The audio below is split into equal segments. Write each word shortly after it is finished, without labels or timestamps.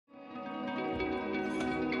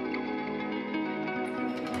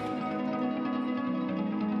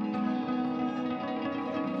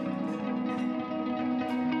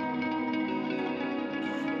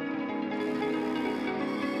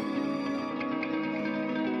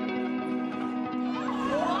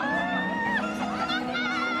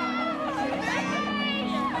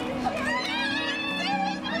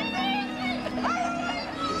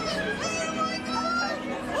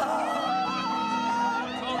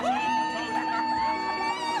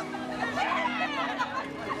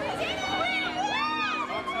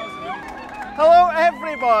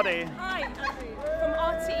everybody. Hi, Andrew from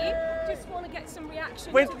RT. Just want to get some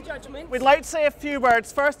reaction to the judgment. We'd like to say a few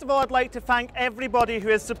words. First of all, I'd like to thank everybody who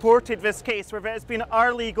has supported this case, whether it's been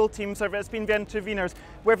our legal teams, whether it's been the interveners,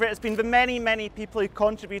 whether it's been the many, many people who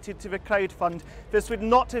contributed to the crowdfund. This would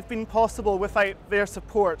not have been possible without their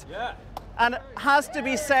support. Yeah. And it has to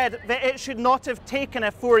be said that it should not have taken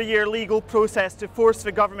a 4-year legal process to force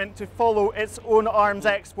the government to follow its own arms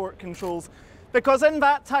export controls. Because in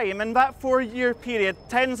that time, in that 4-year period,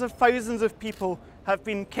 tens of thousands of people have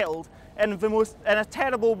been killed in a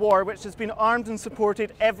terrible war which has been armed and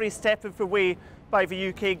supported every step of the way by the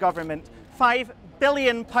UK government. £5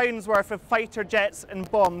 billion worth of fighter jets and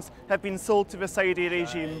bombs have been sold to the Saudi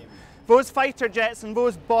regime. Those fighter jets and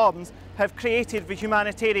those bombs have created the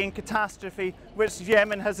humanitarian catastrophe which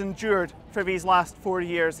Yemen has endured for these last 4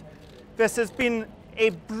 years. This has been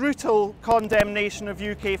a brutal condemnation of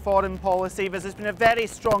UK foreign policy. This has been a very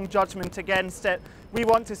strong judgment against it. We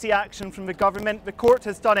want to see action from the government. The court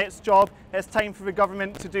has done its job. It's time for the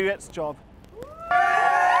government to do its job.